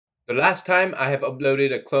The last time I have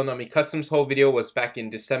uploaded a Clone Army Customs haul video was back in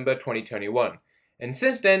December 2021, and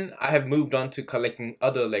since then I have moved on to collecting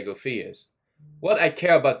other LEGO figures. What I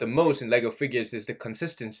care about the most in LEGO figures is the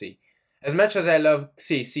consistency. As much as I love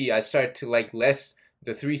CAC, I started to like less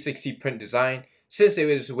the 360 print design since it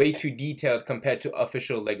was way too detailed compared to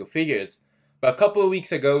official LEGO figures. But a couple of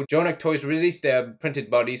weeks ago, Jonak Toys released their printed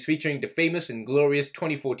bodies featuring the famous and glorious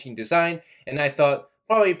 2014 design, and I thought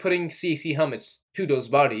probably putting CAC helmets to those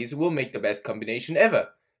bodies will make the best combination ever.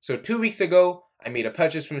 So 2 weeks ago, I made a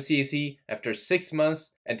purchase from CAC after 6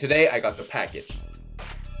 months, and today I got the package.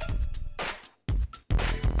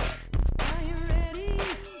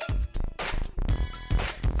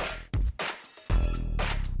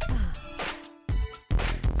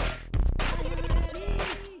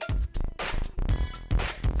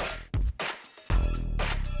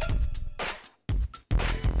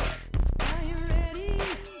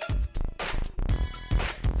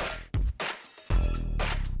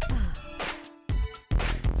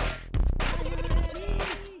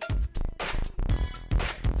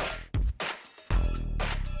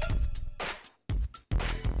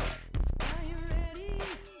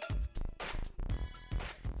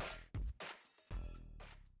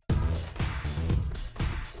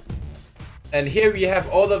 And here we have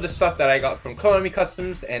all of the stuff that I got from Clone Army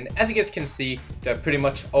Customs, and as you guys can see, they're pretty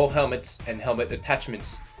much all helmets and helmet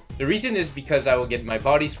attachments. The reason is because I will get my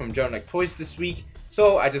bodies from Jonak Toys this week,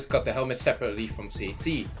 so I just got the helmets separately from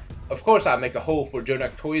CAC. Of course, I'll make a haul for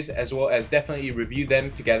Jonak Toys as well as definitely review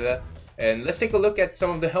them together, and let's take a look at some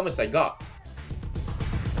of the helmets I got.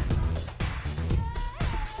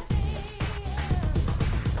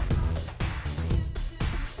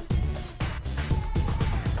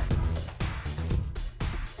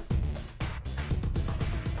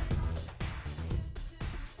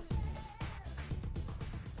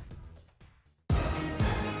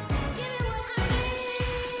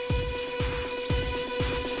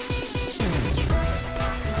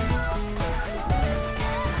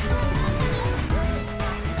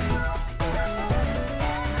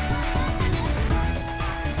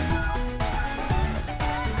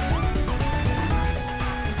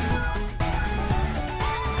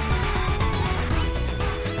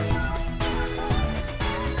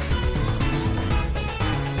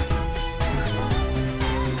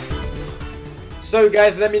 So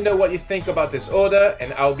guys, let me know what you think about this order,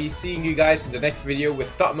 and I'll be seeing you guys in the next video with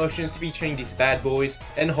stop motions featuring these bad boys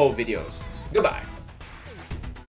and haul videos. Goodbye!